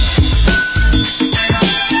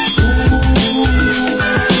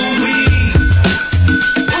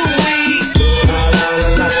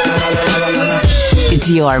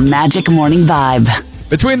your magic morning vibe.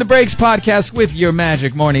 Between the Breaks podcast with your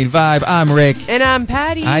magic morning vibe. I'm Rick. And I'm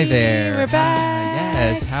Patty. Hi there. We're back.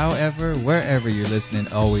 Yes, however, wherever you're listening,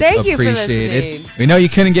 always Thank you for appreciate it. listening. We know you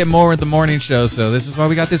couldn't get more with the morning show, so this is why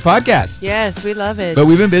we got this podcast. Yes, we love it. But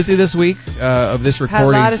we've been busy this week of this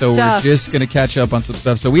recording, so stuff. we're just going to catch up on some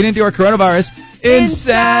stuff. So we didn't do our coronavirus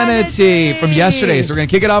insanity from yesterday, so we're going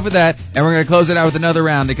to kick it off with that, and we're going to close it out with another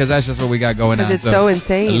round because that's just what we got going on. Because it's so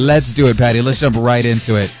insane. Let's do it, Patty. Let's jump right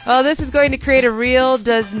into it. Well, this is going to create a real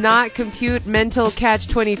does not compute mental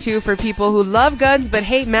catch-22 for people who love guns but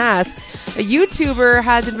hate masks. A YouTuber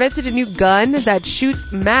has invented a new gun that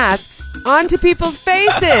shoots masks onto people's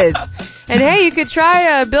faces. And hey, you could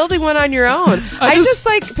try building one on your own. I just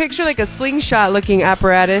picture like a slingshot looking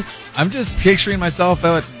apparatus. I'm just picturing myself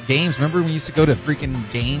out at games. Remember when we used to go to freaking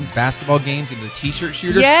games, basketball games, and the t-shirt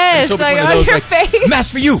shooter? Yes, like on those, your face.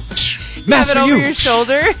 Mask for you. Mask Have it for over you. your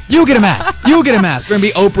shoulder. You get a mask. You get a mask. We're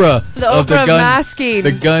going to be Oprah. The of the Oprah gun, masking.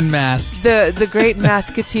 The gun mask. The great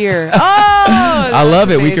masketeer. Oh! I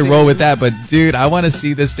love it. Amazing. We can roll with that. But, dude, I want to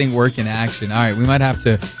see this thing work in action. All right, we might have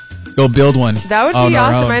to go build one. That would on be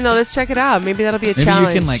our awesome. own. I know. Let's check it out. Maybe that'll be a Maybe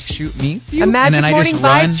challenge. you can, shoot me. A magic and then morning I just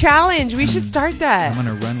run. vibe challenge. We should start that. I'm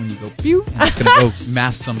going to run when you go, pew. I'm just going to go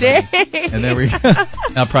mask somebody. Dang. And then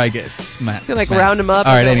I'll probably get smacked. Feel like round them up.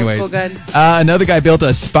 All right, with a anyways. full gun. Another guy built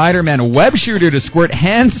a Spider-Man web shooter to squirt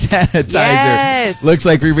hand sanitizer. Yes. Looks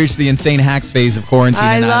like we reached the insane hacks phase of quarantine.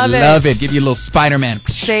 I and love I love it. Give you a little Spider-Man.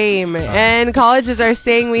 Same. And colleges are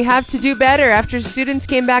saying we have to do better after students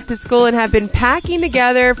came back to school and have been packing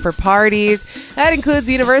together for parties. That includes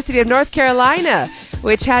the University of North Carolina,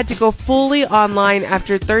 which had to go fully online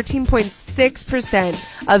after 13.6%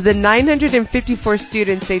 of the 954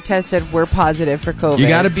 students they tested were positive for COVID. You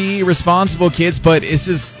got to be responsible, kids, but this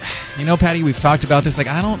is, Patty, we've talked about this.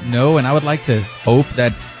 I don't know, and I would like to hope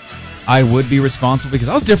that I would be responsible because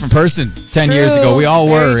I was a different person 10 years ago. We all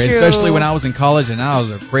were, especially when I was in college, and I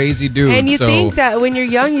was a crazy dude. And you think that when you're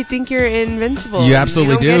young, you think you're invincible. You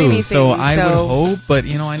absolutely do. So I would so hope, but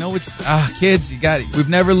I know it's kids. We've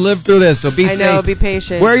never lived through this, so be safe. I know, be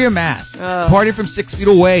patient. Wear your mask. Party from 6 feet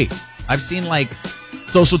away. I've seen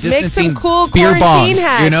social distancing Make some cool beer bongs.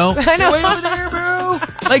 hacks. I know. Way over there, bro.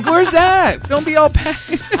 Where's that? Don't be all packed.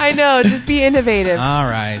 I know. Just be innovative. All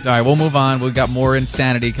right. We'll move on. We've got more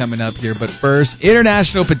insanity coming up here. But first,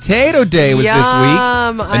 International Potato Day was this week.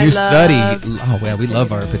 A new study. Oh, well, we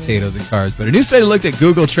love our potatoes and carbs. But a new study looked at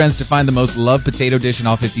Google Trends to find the most loved potato dish in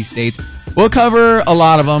all 50 states. We'll cover a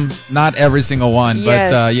lot of them. Not every single one.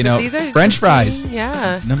 Yes, but, these are French fries.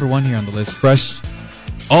 Yeah. Number one here on the list. Crushed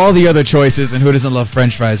all the other choices, and who doesn't love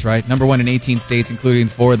French fries, right? Number one in 18 states, including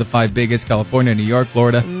 4 of the 5 biggest: California, New York,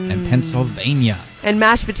 Florida, and Pennsylvania. And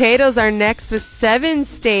mashed potatoes are next with 7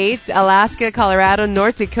 states: Alaska, Colorado,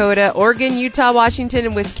 North Dakota, Oregon, Utah, Washington,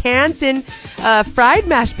 and Wisconsin. Fried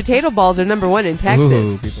mashed potato balls are number 1 in Texas.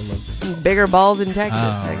 Ooh, people love it. Bigger balls in Texas,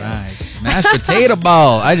 All I guess. right. Mashed potato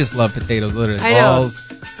ball. I just love potatoes, literally. I know. Balls,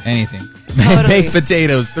 anything. Totally. Baked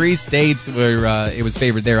potatoes. 3 states where it was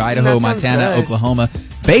favored there: Idaho, That sounds Montana, good. Oklahoma.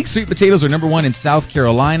 Baked sweet potatoes are number 1 in South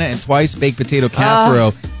Carolina, and twice baked potato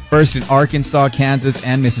casserole. First in Arkansas, Kansas,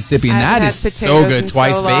 and Mississippi. And that is so good.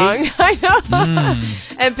 Twice baked. I know.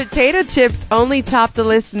 And potato chips only top the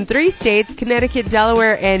list in 3 states: Connecticut,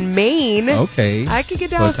 Delaware, and Maine. Okay. I could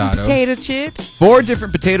get down with some potato chips. 4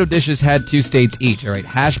 different potato dishes had 2 states each. All right.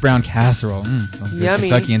 Hash brown casserole. Sounds good. Yummy.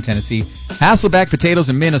 Kentucky and Tennessee. Hasselback potatoes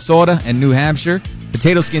in Minnesota and New Hampshire.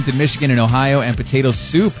 Potato skins in Michigan and Ohio. And potato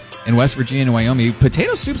soup in West Virginia and Wyoming.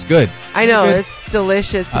 Potato soup's good. I know. Good. It's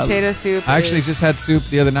delicious. Potato soup. I actually just had soup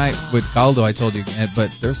the other night with caldo, I told you.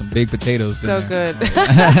 But there's some big potatoes so in there.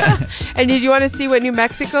 good. And did you want to see what New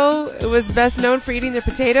Mexico was best known for eating their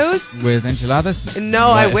potatoes? With enchiladas? No,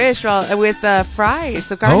 What? I wish. Well, with fries.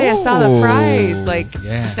 So carne asada fries.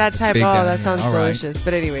 Yeah, that type. big Oh, down that here. sounds All right. delicious.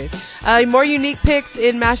 But anyways, more unique picks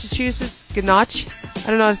in Massachusetts. Ganache. I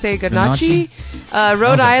don't know how to say ganache.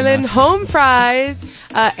 Rhode Island. ganache. Home fries.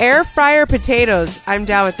 Air fryer potatoes. I'm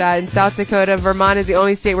down with that. In South Dakota, Vermont is the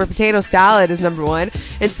only state where potato salad is number 1.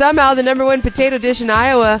 And somehow the number 1 potato dish in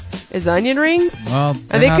Iowa is onion rings. Well,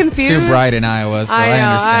 Are they not confused? too bright in Iowa, so I know.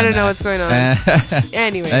 understand I don't know that. what's going on.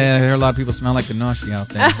 Anyways. I hear a lot of people smell like ganache out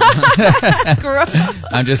there. Gross.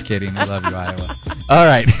 I'm just kidding. I love you, Iowa. All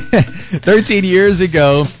right. 13 years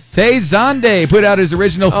ago, Tay Zonde put out his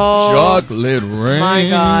original Chocolate Rain. My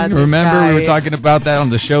God, this Remember we were guy. talking about that on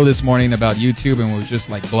the show this morning about YouTube, and it was just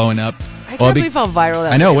blowing up. can't believe how viral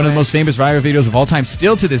that I know, video one of the went. most famous viral videos of all time,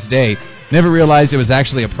 still to this day. Never realized it was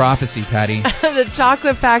actually a prophecy, Patty. The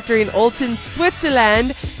chocolate factory in Olten,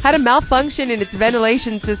 Switzerland had a malfunction in its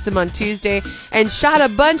ventilation system on Tuesday and shot a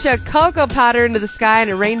bunch of cocoa powder into the sky, and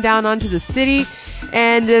it rained down onto the city.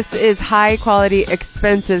 And this is high-quality,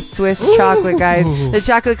 expensive Swiss chocolate, guys. The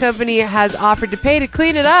chocolate company has offered to pay to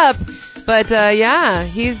clean it up. But,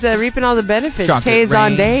 he's reaping all the benefits. Chocolate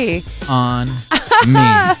on rain day. On me.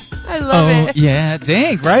 I love it. Yeah,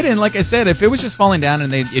 dang, right? And like I said, if it was just falling down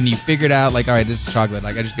and you figured out, like, all right, this is chocolate,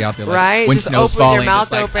 like, I'd just be out there, like, right? when just snow's open falling, your mouth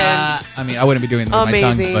just like, open. I mean, I wouldn't be doing it with my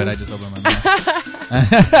tongue, but I just open my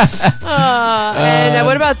mouth. And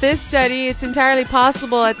what about this study? It's entirely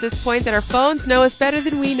possible at this point that our phones know us better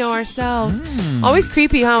than we know ourselves. Always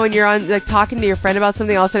creepy, huh? When you're on, like, talking to your friend about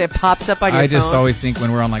something, all of a sudden it pops up on your phone. I just always think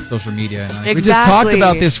when we're on, like, social media, and Exactly. we just talked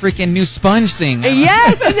about this freaking new sponge thing.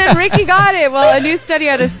 Yes, and then Ricky got it. Well, a new study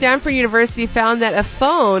out of Stanford University found that a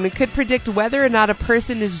phone could predict whether or not a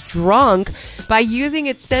person is drunk by using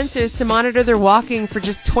its sensors to monitor their walking for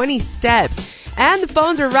just 20 steps. And the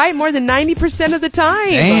phones are right more than 90% of the time.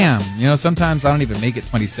 Damn. You know, sometimes I don't even make it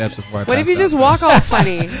 20 steps before I pass What if you out, just so. walk all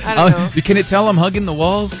funny? I don't know. Can it tell I'm hugging the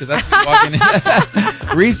walls? Because that's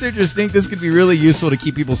walking. Researchers think this could be really useful to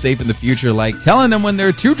keep people safe in the future, like telling them when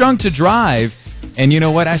they're too drunk to drive. And you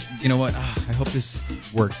know what? I hope this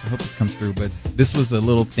works. I hope this comes through. But this was a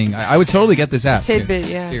little thing. I would totally get this app. Tidbit,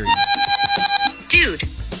 yeah. Serious.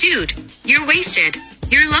 Dude, you're wasted.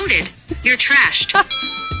 You're loaded. You're trashed.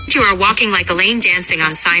 You are walking like Elaine dancing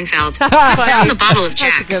on Seinfeld. Down the bottle of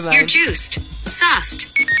Jack. That's a good line. You're juiced.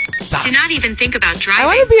 Sauced. Do not even think about driving. I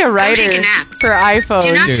want to be a Go writer take a nap. for iPhone.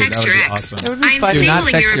 Do not Dude, text that your would be ex. awesome. That would be I am funny. Do not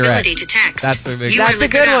disabling text your your ability ex. to text. That's a big- You That's are a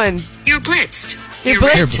liquored good up. one. You're blitzed. You're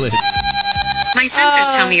You're blitzed. ripped. My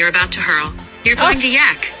sensors tell me you're about to hurl. You're going to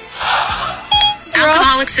yak.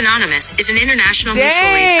 Alcoholics Anonymous is an international mutual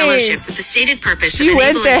aid Dang. fellowship with the stated purpose of She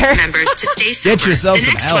went enabling its there. members to stay sober. Get yourself the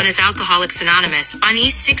some next help. one is Alcoholics Anonymous on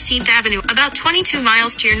East 16th Avenue, about 22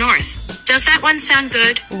 miles to your north. Does that one sound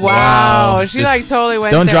good? Wow. She Just like totally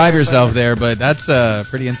went Don't there, drive but- yourself there, but that's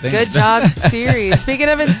pretty insane. Good job, Siri. Speaking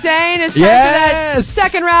of insane, it's time Yes! for that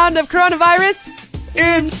second round of coronavirus.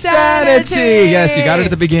 Insanity! Yes, you got it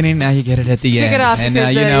at the beginning, now you get it at the end. Kick it off, and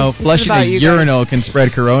because, this is flushing about a you guys. urinal can spread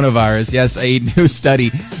coronavirus. Yes, a new study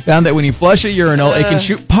found that when you flush a urinal, it can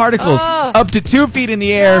shoot particles up to 2 feet in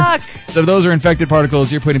the air. Yuck. So if those are infected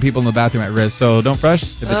particles, you're putting people in the bathroom at risk. So don't flush.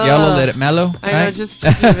 If it's yellow, let it mellow. I know, right? just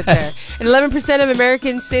leave it there. And 11% of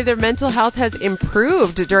Americans say their mental health has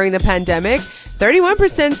improved during the pandemic.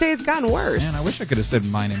 31% say it's gotten worse. Man, I wish I could have said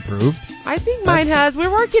mine improved. I think mine has.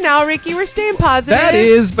 We're working out, Ricky. We're staying positive. That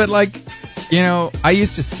is, but like, I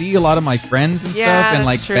used to see a lot of my friends and Yeah, stuff, and that's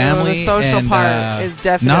like true. family. The social and, part is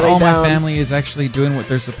definitely not all down. my family is actually doing what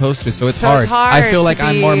they're supposed to, so it's So hard. it's hard I feel to like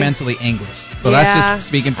I'm be- more mentally anguished. So Yeah. that's just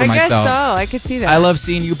speaking for I myself. guess so. I could see that. I love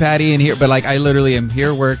seeing you, Patty, in here, but like I literally am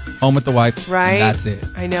here, work, home with the wife, Right? and that's it.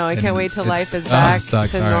 I know. I And can't wait till life is it back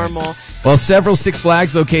sucks. to All right. normal. Well, several Six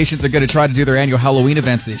Flags locations are going to try to do their annual Halloween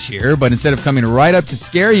events this year, but instead of coming right up to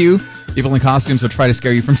scare you, people in costumes will try to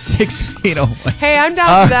scare you from 6 feet away. Hey, I'm down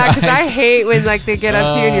All for that because right. I hate when like they get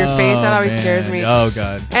up to you in your face. That always man. scares me. Oh,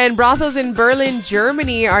 God. And brothels in Berlin,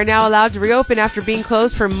 Germany are now allowed to reopen after being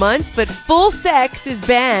closed for months, but full sex is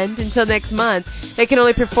banned until next month. They can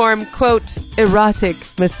only perform, quote, erotic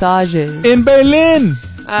massages. In Berlin.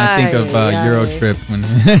 I think of Ay, ay. Euro Trip. When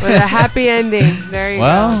With a happy ending. There you go.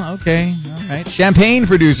 well, okay. All right. Champagne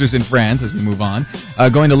producers in France, as we move on, are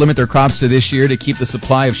going to limit their crops to this year to keep the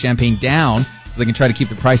supply of champagne down so they can try to keep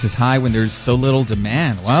the prices high when there's so little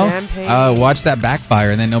demand. Well, Champagne. watch that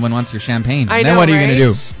backfire, and then no one wants your champagne. I And know, then what are you right? going to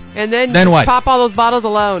do? And then Then just what? pop all those bottles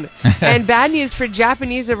alone. And bad news for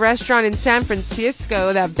Japanese, a restaurant in San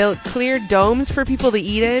Francisco that built clear domes for people to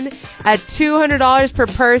eat in at $200 per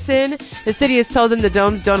person. The city has told them the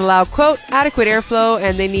domes don't allow, quote, adequate airflow,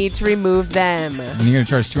 and they need to remove them. When you're going to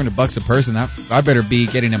charge $200 a person, I better be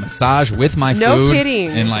getting a massage with my No food. kidding.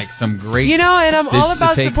 And like some great You know, and I'm all dishes to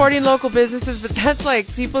about take. supporting local businesses, but that's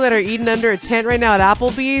like people that are eating under a tent right now at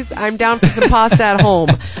Applebee's. I'm down for some pasta at home.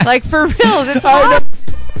 Like, for real, it's hot.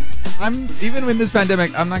 Even in this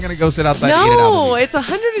pandemic, I'm not going to go sit outside and eat at No, Applebee's. it's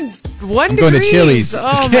 101 I'm degrees. going to Chili's.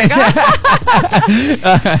 Oh, my God.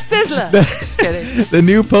 Sizzler. Just kidding. The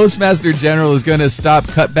new Postmaster General is going to stop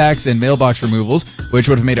cutbacks and mailbox removals, which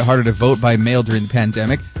would have made it harder to vote by mail during the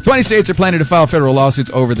pandemic. 20 states are planning to file federal lawsuits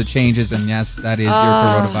over the changes, and yes, that is your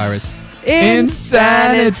coronavirus.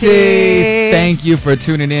 Insanity. Thank you for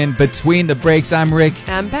tuning in. Between the Breaks, I'm Rick.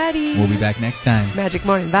 I'm Patty. We'll be back next time. Magic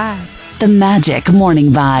Morning Vibe. The Magic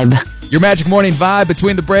Morning Vibe. Your Magic Morning Vibe,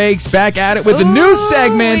 Between the Breaks, back at it with a new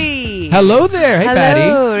segment. Ooh-wee. Hello there. Hey, Patty.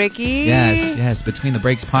 Hello, Ricky. Yes. Between the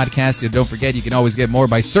Breaks podcast. Don't forget, you can always get more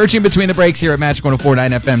by searching Between the Breaks here at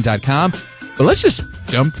Magic1049fm.com. But let's just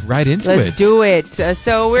jump right into it. Let's do it.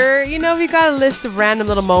 So we got a list of random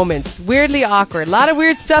little moments. Weirdly awkward. A lot of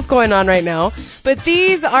weird stuff going on right now. But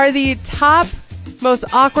these are the top most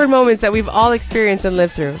awkward moments that we've all experienced and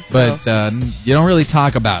lived through. So. But you don't really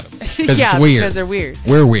talk about them because yeah, it's weird. because they're weird.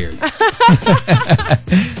 We're weird.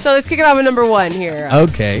 So let's kick it off with number one here.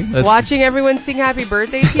 Okay. Watching everyone sing happy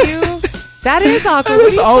birthday to you. That is awkward. What are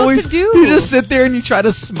you supposed to do? You just sit there and you try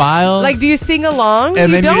to smile. Like, do you sing along?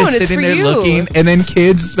 And then don't. you're just sitting there looking. And then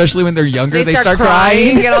kids, especially when they're younger, they start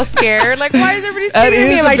crying. Get all scared. Like, why is everybody singing to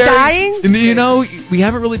me? Am I dying? We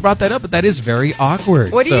haven't really brought that up, but that is very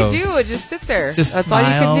awkward. What do you do? Just sit there. Just That's smile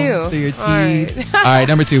all you can do. through your teeth. All right,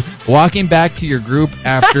 number two. Walking back to your group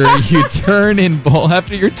after you turn in bowling.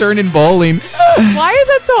 Why is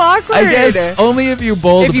that so awkward? I guess only if you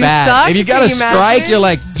bowled bad. If you got a strike, you're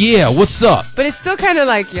like, yeah, what's up? But it's still kind of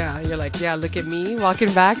like, you're like, look at me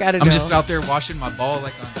walking back. I don't know. I'm just out there washing my ball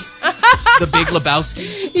like on the Big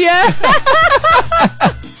Lebowski. Yeah.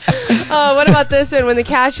 What about this one? When the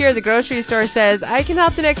cashier at the grocery store says, I can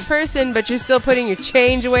help the next person, but you're still putting your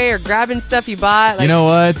change away or grabbing stuff you bought. Like, you know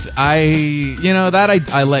what?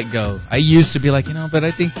 I let go. I used to be like, but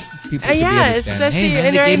I think people could be understanding. Especially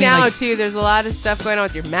and right now, too, there's a lot of stuff going on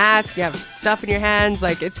with your mask. You have stuff in your hands.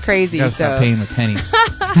 Like, it's crazy. You gotta stop paying with pennies.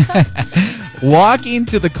 Walking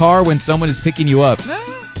to the car when someone is picking you up.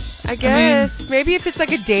 I guess. Maybe if it's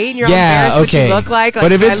like a date and you're all embarrassed what you look like.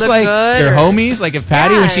 But if it's like your homies, like if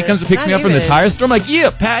Patty, when she comes and picks me up from the tire store, I'm like, yeah,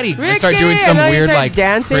 Patty. Ricky, I start doing some weird like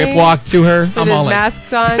crip walk to her. With I'm his all like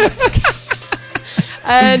masks on.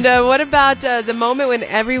 And what about the moment when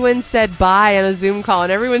everyone said bye on a Zoom call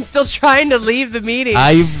and everyone's still trying to leave the meeting?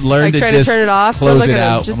 I've learned to just turn it off. Close it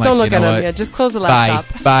out. Just don't look at him. Yeah, just close the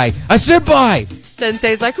laptop. Bye. I said bye.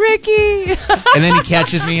 Sensei's like, Ricky. And then he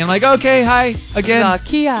catches me and I'm like, okay, hi again.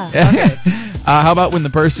 Kia. Okay. How about when the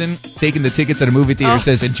person taking the tickets at a movie theater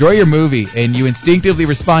says, enjoy your movie, and you instinctively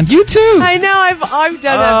respond, you too. I know, I've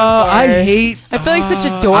done that before. I feel like such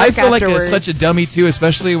a dork I feel like afterwards. such a dummy too,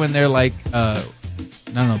 especially when they're like, I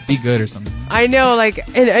don't know, be good or something. I know, like,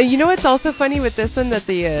 and you know what's also funny with this one, that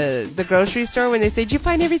the grocery store, when they say, did you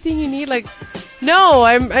find everything you need? Like, no,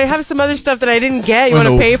 I have some other stuff that I didn't get. You want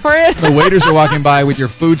to pay for it? The waiters are walking by with your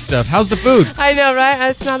food stuff. How's the food? I know, right?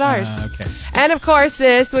 It's not ours. Okay. And of course,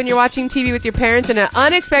 when you're watching TV with your parents and an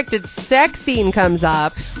unexpected sex scene comes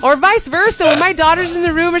up, or vice versa, when my daughter's in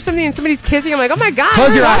the room or something and somebody's kissing, I'm like, oh my God,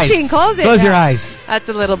 close your eyes. Close it. Close your eyes. That's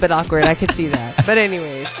a little bit awkward. I could see that. But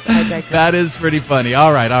anyways, I digress. That is pretty funny.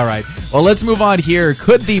 All right. Well, let's move on here.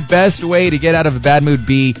 Could the best way to get out of a bad mood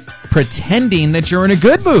be pretending that you're in a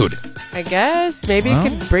good mood? I guess. Maybe it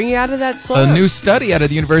could bring you out of that slump. A new study out of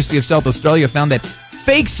the University of South Australia found that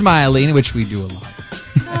fake smiling, which we do a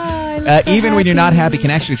lot, even when you're not happy,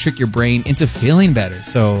 can actually trick your brain into feeling better.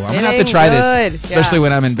 So I'm going to have to try this, especially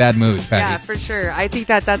when I'm in bad mood, Patty. Yeah, for sure. I think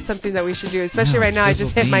that's something that we should do, especially right now. I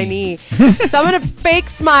just hit my knee. So I'm going to fake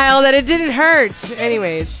smile that it didn't hurt.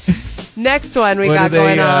 Anyways, next one we got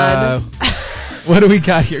going on. What do we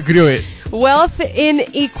got here? Do it. Wealth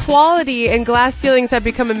inequality and glass ceilings have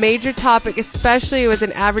become a major topic, especially with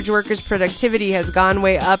an average worker's productivity has gone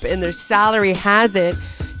way up and their salary hasn't.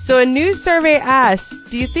 So a new survey asks,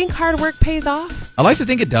 do you think hard work pays off? I like to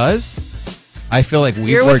think it does. I feel like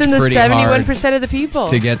You're worked within the pretty 71% hard of the people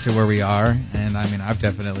to get to where we are. And I mean, I've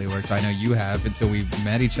definitely worked. I know you have until we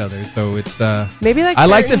met each other. So it's maybe like I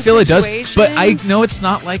like to feel it does, but I situations. know it's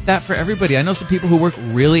not like that for everybody. I know some people who work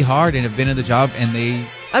really hard and have been in the job and they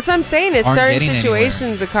That's what I'm saying. It's aren't certain getting situations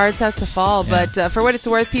anywhere. the cards have to fall. Yeah. But for what it's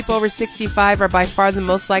worth, people over 65 are by far the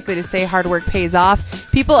most likely to say hard work pays off.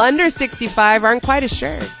 People under 65 aren't quite as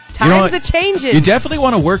sure. Times are changing. You definitely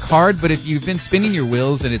want to work hard, but if you've been spinning your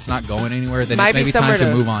wheels and it's not going anywhere, then it's maybe time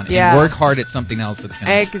to move on and work hard at something else that's going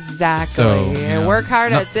to... Exactly. So, work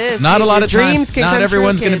hard at this. Not a lot of dreams times. Not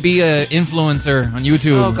everyone's going to be an influencer on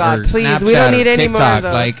YouTube Oh, God, or please. Snapchat We don't need or any more of TikTok.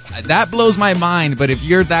 those. Like, that blows my mind, but if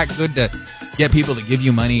you're that good to get people to give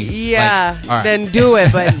you money, Yeah, like, all right. then do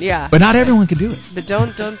it. But yeah, But not everyone can do it. but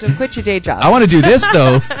don't quit your day job. I want to do this,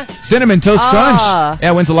 though. Cinnamon Toast Crunch. Ah.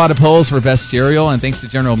 Yeah, wins a lot of polls for best cereal, and thanks to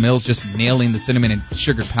General Mills just nailing the cinnamon and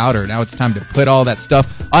sugar powder. Now it's time to put all that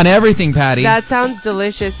stuff on everything, Patty. That sounds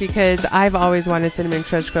delicious because I've always wanted cinnamon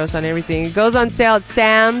crunch roast on everything. It goes on sale at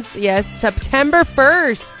Sam's. Yes, September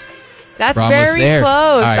 1st. That's very there. close.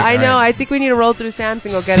 All right, I know. all right. I think we need to roll through Sam's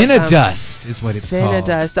and go get us some. Cinnadust is what it's called.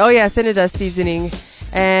 Cinnadust. Oh yeah, Cinnadust seasoning.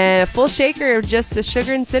 And a full shaker of just the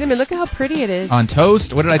sugar and cinnamon. Look at how pretty it is. On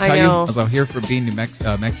toast? What did I tell you? know. I was out here for being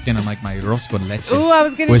Mexican. I'm like my arroz con leche. Ooh, I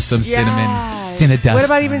was going to... with some cinnamon dust. What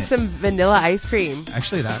about on even it. some vanilla ice cream?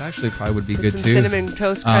 Actually, that probably would be With good some too. cinnamon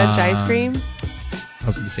toast crunch ice cream? I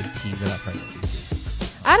was going to say tea, but that probably would be good.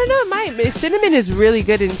 I don't know. It might. Cinnamon is really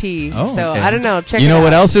good in tea. Oh, so okay. I don't know. Check it out. You know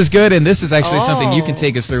what else is good? And this is actually something you Oh. can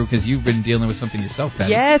take us through because you've been dealing with something yourself,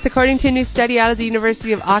 Patty. Yes, according to a new study out of the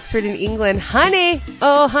University of Oxford in England, honey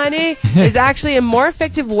is actually a more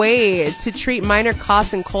effective way to treat minor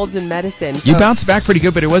coughs and colds in medicine. You So- bounced back pretty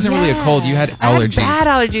good, but it wasn't really a cold. You had allergies. I had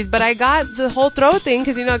bad allergies, but I got the whole throat thing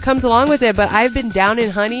because, it comes along with it. But I've been down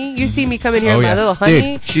in honey. You see me come in here with my little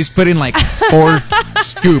honey. Dude, she's putting like 4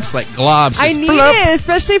 scoops, like globs. I just need blop, it,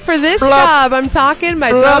 especially for this Blop. job. I'm talking,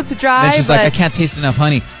 my blop. throat's dry. Then she's like, but- I can't taste enough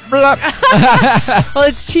honey. Blop. Well,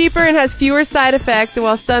 it's cheaper and has fewer side effects. And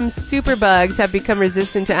while some superbugs have become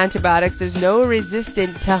resistant to antibiotics, there's no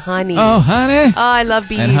resistant to honey. Oh, honey. Oh, I love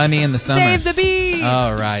bees. And honey in the summer. Save the bees.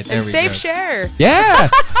 All right, there and we save go. Cher. Yeah.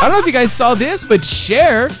 I don't know if you guys saw this, but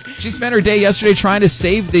Cher, she spent her day yesterday trying to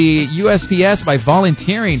save the USPS by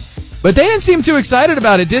volunteering. But they didn't seem too excited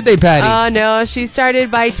about it, did they, Patty? Oh, no. She started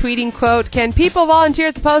by tweeting, quote, "Can people volunteer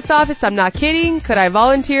at the post office? I'm not kidding. Could I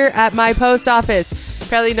volunteer at my post office?"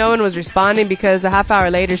 Apparently no one was responding because a half hour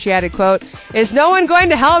later she added, quote, "Is no one going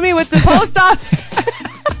to help me with the post office?"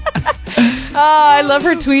 Oh, I love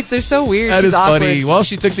her tweets. They're so weird. That She's is awkward. funny. Well,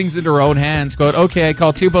 she took things into her own hands. Quote, "Okay, I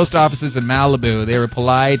called 2 post offices in Malibu. They were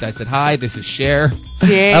polite. I said, hi, this is Cher.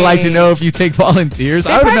 Dang. I'd like to know if you take volunteers."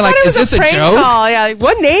 They I would have been probably like, thought it is was this a prank joke? Call. Yeah, like,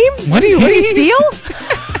 what name? What do you steal?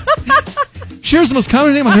 Cher's the most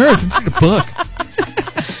common name on earth. I'm reading a book.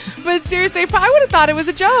 But seriously, I probably would have thought it was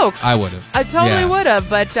a joke. I would have. I totally would have.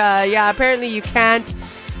 But apparently you can't.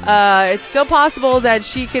 It's still possible that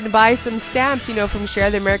she could buy some stamps, from Cher.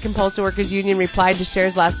 The American Postal Workers Union replied to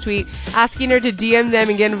Cher's last tweet, asking her to DM them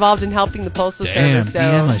and get involved in helping the Postal Damn, Service. So,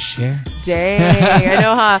 DM a Cher. dang, I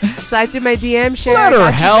know, huh? Slide through my DM, Cher. Let Got her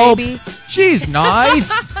you, help. baby. She's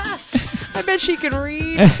nice. I bet she can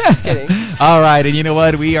read. Just kidding. All right, and you know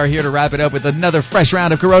what? We are here to wrap it up with another fresh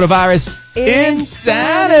round of coronavirus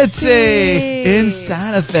insanity in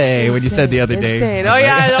Santa Fe. When you said the other day. Insane. Oh,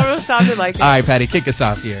 yeah, it almost sounded like it. All right, Patty, kick us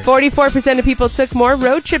off here. 44% of people took more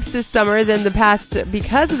road trips this summer than the past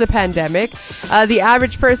because of the pandemic. The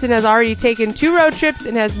average person has already taken 2 road trips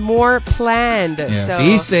and has more planned. Yeah, So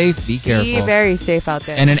be safe, be careful. be very safe out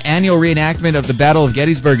there. And an annual reenactment of the Battle of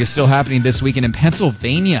Gettysburg is still happening this weekend in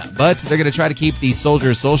Pennsylvania, but they're going to try to keep the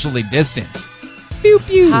soldiers socially distanced. Pew,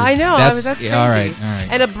 pew. I know. That's crazy. All right.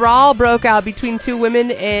 And a brawl broke out between 2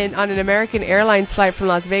 women on an American Airlines flight from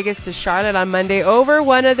Las Vegas to Charlotte on Monday over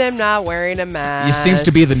one of them not wearing a mask. It seems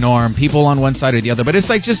to be the norm. People on one side or the other. But it's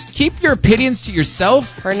like, just keep your opinions to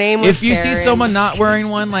yourself. Her name was If you see Karen. someone not wearing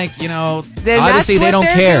one, Then obviously that's they don't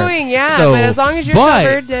what care. they're doing, yeah. So, but as long as you're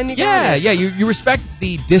covered, then you got it. you respect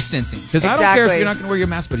the distancing. Because I don't care if Exactly. you're not going to wear your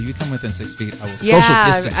mask, but if you come within 6 feet, I will social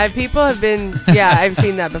Yeah, distance. people have been, I've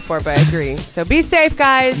seen that before, but I agree. So be safe,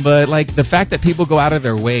 guys. But like the fact that people go out of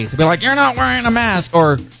their way to be like, you're not wearing a mask,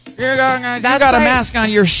 or you got a like- mask on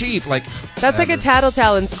your sheep, like That's like a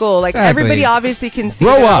tattletale in school. Like, Exactly. everybody obviously can see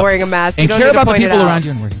grow you're not up wearing a mask. and You don't care need to about the point it people out. around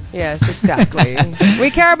you and wearing. Yes, exactly. We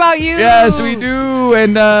care about you. Yes, we do.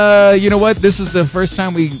 And you know what? This is the first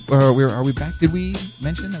time are we back? Did we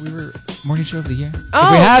mention that we were morning show of the year? Oh,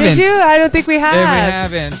 if we haven't, did you? I don't think we have. If we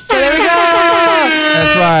haven't. So there we go.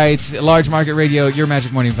 That's right. Large Market Radio, your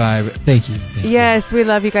Magic Morning Vibe. Thank you. Yes, we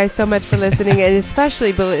love you guys so much for listening, and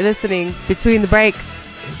especially listening between the breaks.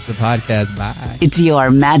 It's the podcast. Bye. It's your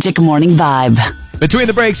Magic Morning Vibe. Between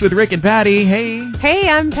the Breaks with Rick and Patty. Hey. Hey,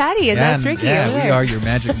 I'm Patty, and that's Ricky. Yeah, over we there. are your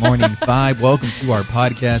Magic Morning Vibe. Welcome to our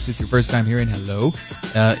podcast. It's your first time hearing hello.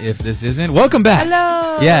 If this isn't, welcome back.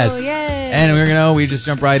 Hello. Yes. Yay. And we just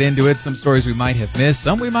jump right into it. Some stories we might have missed.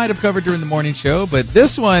 Some we might have covered during the morning show. But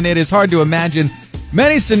this one, it is hard to imagine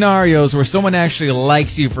many scenarios where someone actually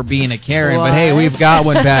likes you for being a Karen. What? But hey, we've got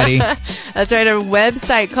one, Patty. That's right. A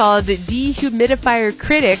website called Dehumidifier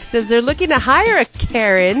Critics says they're looking to hire a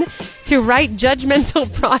Karen to write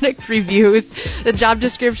judgmental product reviews. The job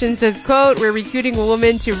description says, quote, "We're recruiting a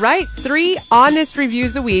woman to write 3 honest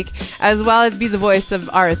reviews a week, as well as be the voice of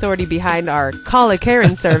our authority behind our Call a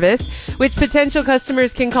Karen service, which potential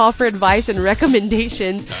customers can call for advice and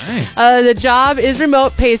recommendations." The job is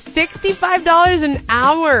remote, pays $65 an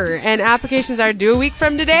hour, and applications are due a week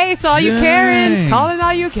from today. So all you Dang. Karens, calling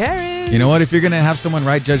all you Karens. You know what? If you're going to have someone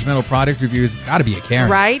write judgmental product reviews, it's got to be a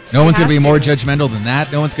Karen. Right? No one's going to Has be more to. judgmental than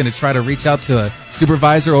that. No one's going to try to reach out to a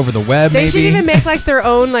supervisor over the web, They maybe. should even make like their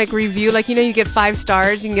own like review. Like, you get 5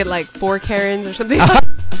 stars, you can get like 4 Karens or something.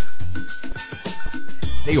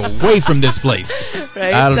 Stay away from this place.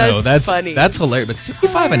 Right? I don't know. That's funny. That's hilarious. But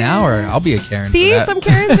 $65 an hour, I'll be a Karen. See, for that. some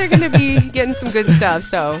Karens are going to be getting some good stuff.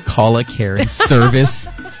 So Call a Karen service.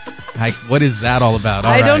 Like, what is that all about?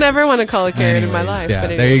 I don't ever want to call a Karen in my Anyways, life. Yeah,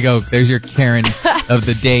 but there you go. There's your Karen of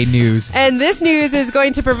the day news. And this news is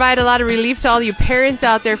going to provide a lot of relief to all you parents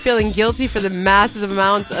out there feeling guilty for the massive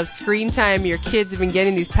amounts of screen time your kids have been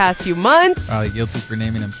getting these past few months. Probably guilty for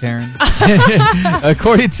naming them Karen.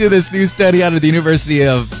 According to this new study out of the University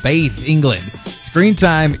of Bath, England, screen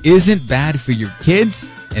time isn't bad for your kids,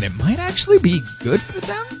 and it might actually be good for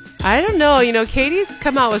them. I don't know. You know, Katie's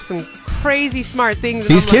come out with some crazy smart things.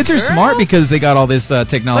 These kids are smart because they got all this But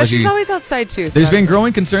technology. she's always outside too. There's so- been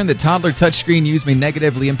growing concern that toddler touchscreen use may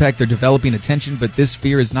negatively impact their developing attention, but this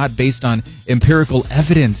fear is not based on empirical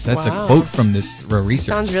evidence. That's Wow. a quote from this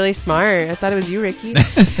research. Sounds really smart. I thought it was you, Ricky.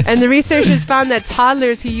 And the researchers found that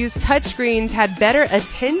toddlers who use touchscreens had better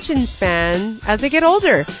attention span as they get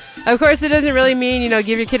older. Of course, it doesn't really mean,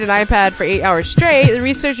 give your kid an iPad for 8 hours straight. The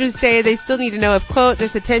researchers say they still need to know if, quote,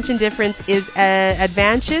 this attention difference is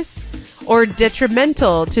advantageous or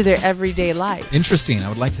detrimental to their everyday life. Interesting. I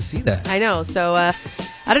would like to see that. I know. So,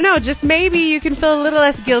 I don't know. Just maybe you can feel a little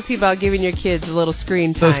less guilty about giving your kids a little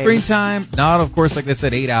screen time. So screen time, not, of course, like they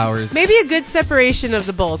said, 8 hours. Maybe a good separation of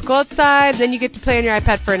the both. Go outside, then you get to play on your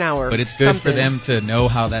iPad for an hour. But it's good for them to know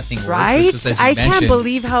how that thing works. Right? Just as you I can't mentioned.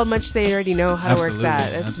 believe how much they already know how to work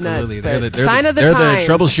that. It's Absolutely. nuts. They're But sign of the they're times.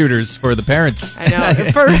 the troubleshooters for the parents. I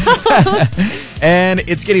know. For real. And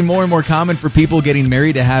it's getting more and more common for people getting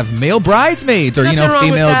married to have male bridesmaids or, Nothing wrong with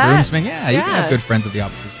female that. groomsmen. Yeah, you can Yeah. have good friends of the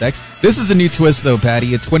opposite sex. This is a new twist, though,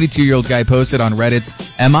 Patty. A 22-year-old guy posted on Reddit's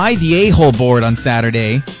Am I the A-hole board on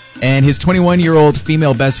Saturday. And his 21-year-old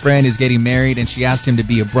female best friend is getting married, and she asked him to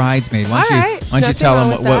be a bridesmaid. Why don't you Nothing tell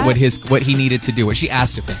wrong him with what he needed to do, what she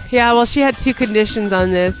asked of him? Yeah, well, she had two conditions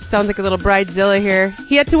on this. Sounds like a little bridezilla here.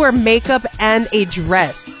 He had to wear makeup and a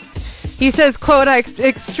dress. He says, quote, I'm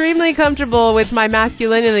extremely comfortable with my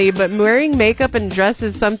masculinity, but wearing makeup and dress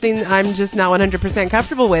is something I'm just not 100%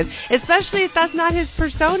 comfortable with, especially if that's not his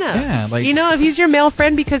persona. Yeah, like... if he's your male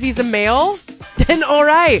friend because he's a male, then all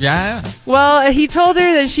right. Yeah. Well, he told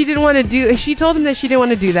her that she told him that she didn't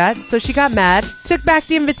want to do that, so she got mad, took back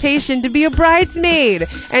the invitation to be a bridesmaid,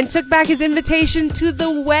 and took back his invitation to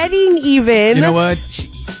the wedding even. You know what?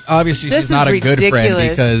 Obviously, This she's not is a good friend ridiculous.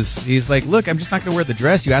 because he's like, look, I'm just not going to wear the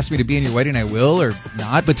dress. You asked me to be in your wedding, I will or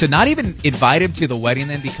not. But to not even invite him to the wedding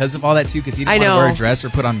then because of all that, too, because he didn't want to wear a dress or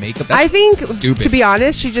put on makeup, that's I think, stupid. to be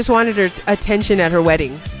honest, she just wanted her attention at her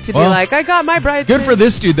wedding. To be like, I got my bride. Good for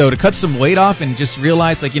this dude, though, to cut some weight off and just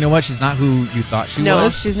realize, like, you know what? She's not who you thought she was. No,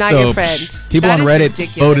 she's not So, your friend. People That on is Reddit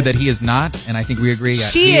ridiculous. voted that he is not, and I think we agree. Yeah,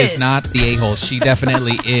 She he is. is not the a-hole. She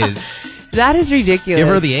definitely is. That is ridiculous. Give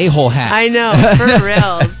her the a-hole hat. I know, for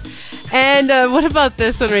reals. And what about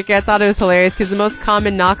this one, Ricky? I thought it was hilarious because the most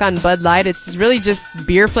common knock on Bud Light, it's really just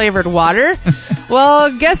beer-flavored water.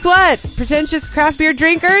 Well, guess what? Pretentious craft beer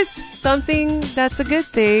drinkers, something that's a good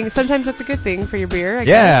thing. Sometimes that's a good thing for your beer, I guess.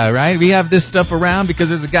 Yeah, right? We have this stuff around because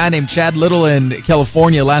there's a guy named Chad Little in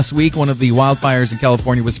California last week. One of the wildfires in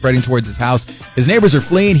California was spreading towards his house. His neighbors are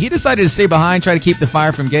fleeing. He decided to stay behind, try to keep the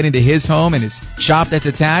fire from getting to his home and his shop that's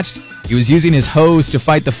attached. He was using his hose to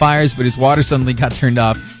fight the fires, but his water suddenly got turned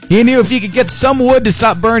off. He knew if he could get some wood to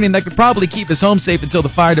stop burning, that could probably keep his home safe until the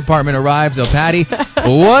fire department arrives. So, Patty,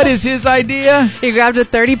 what is his idea? He grabbed a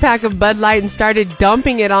 30-pack of Bud Light and started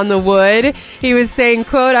dumping it on the wood. He was saying,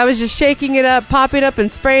 quote, I was just shaking it up, popping up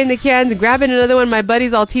and spraying the cans and grabbing another one. My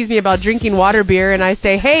buddies all tease me about drinking water beer, and I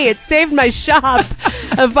say, hey, it saved my shop.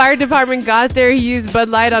 A fire department got there. He used Bud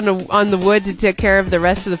Light on the wood to take care of the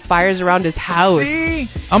rest of the fires around his house. See?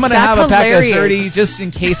 I'm going to That's have a pack of hilarious. 30 just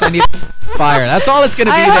in case I need fire. That's all it's going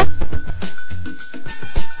to be.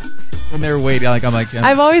 When they're waiting,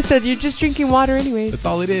 I've always said you're just drinking water anyways. that's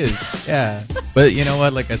all it is. Yeah. But you know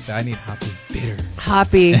what? Like I said, I need hoppy bitter.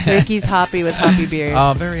 Hoppy. Ricky's hoppy with hoppy beer.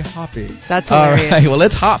 Oh, very hoppy. That's hilarious. All right. Well,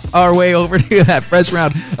 let's hop our way over to that fresh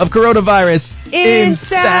round of coronavirus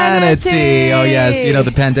insanity. Oh, yes.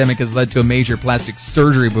 The pandemic has led to a major plastic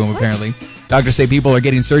surgery boom, apparently. Doctors say people are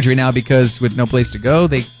getting surgery now because with no place to go,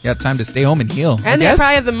 they got time to stay home and heal. And they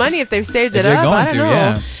probably have the money if they've saved it they're up. going I don't to, know.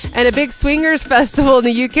 yeah. And a big swingers festival in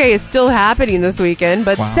the UK is still happening this weekend,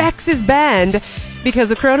 but Wow. sex is banned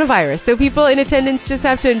because of coronavirus. So people in attendance just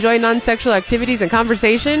have to enjoy non-sexual activities and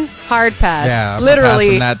conversation. Hard pass. Yeah, I'm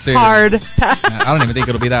literally a pass from that, too. hard pass. I don't even think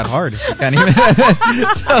it'll be that hard. I can't even.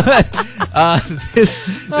 This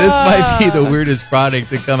might be the weirdest product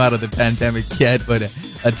to come out of the pandemic yet, but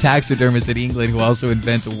a taxidermist in England who also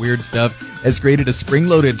invents weird stuff has created a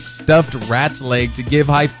spring-loaded stuffed rat's leg to give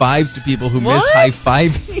high fives to people who miss What? high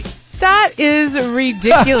fiving. That is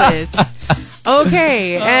ridiculous.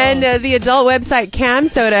 Okay, and the adult website Cam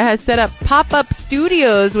Soda has set up pop-up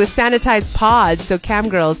studios with sanitized pods so cam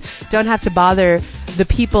girls don't have to bother the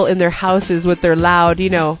people in their houses with their loud,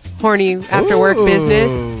 horny after-work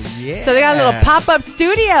business. Yeah. So they got a little pop-up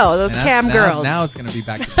studio, those cam girls. Now it's going to be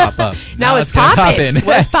back to pop-up. now it's popping.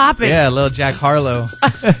 What's popping? Yeah, little Jack Harlow.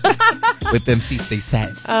 With them seats they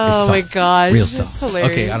sat. Oh, my gosh. Real soft.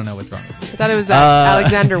 Hilarious. Okay, I don't know what's wrong with you. I thought it was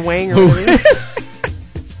Alexander Wang or whatever.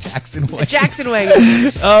 Jackson Wang. Jackson Wang.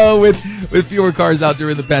 Oh, with fewer cars out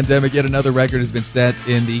during the pandemic, yet another record has been set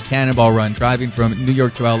in the Cannonball Run, driving from New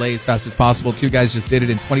York to LA as fast as possible. 2 guys just did it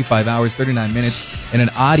in 25 hours, 39 minutes, in an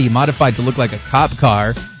Audi modified to look like a cop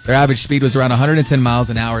car. Their average speed was around 110 miles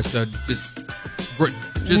an hour, so just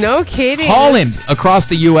no kidding. Hauling across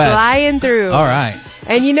the U.S. Flying through. All right.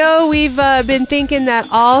 And we've been thinking that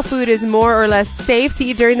all food is more or less safe to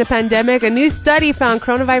eat during the pandemic. A new study found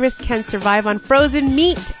coronavirus can survive on frozen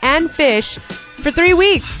meat and fish for 3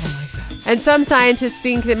 weeks. And some scientists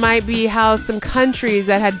think it might be how some countries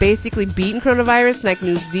that had basically beaten coronavirus, like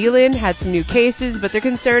New Zealand, had some new cases, but their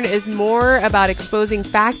concern is more about exposing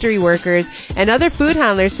factory workers and other food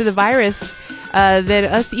handlers to the virus than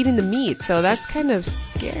us eating the meat. So that's kind of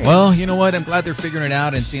scary. Well, you know what? I'm glad they're figuring it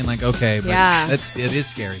out and seeing okay, but it is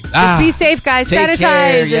scary. Just be safe, guys.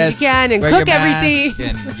 Sanitize as you can and cook everything.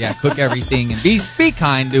 And, cook everything and be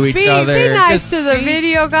kind to each other. Be nice to the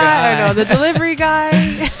video guy. The delivery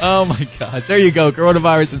guy. Oh my gosh. There you go.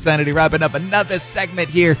 Coronavirus Insanity wrapping up another segment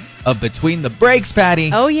here of Between the Breaks,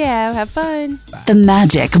 Patty. Oh, yeah. Have fun. The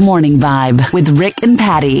Magic Morning Vibe with Rick and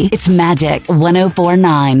Patty. It's Magic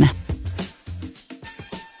 104.9.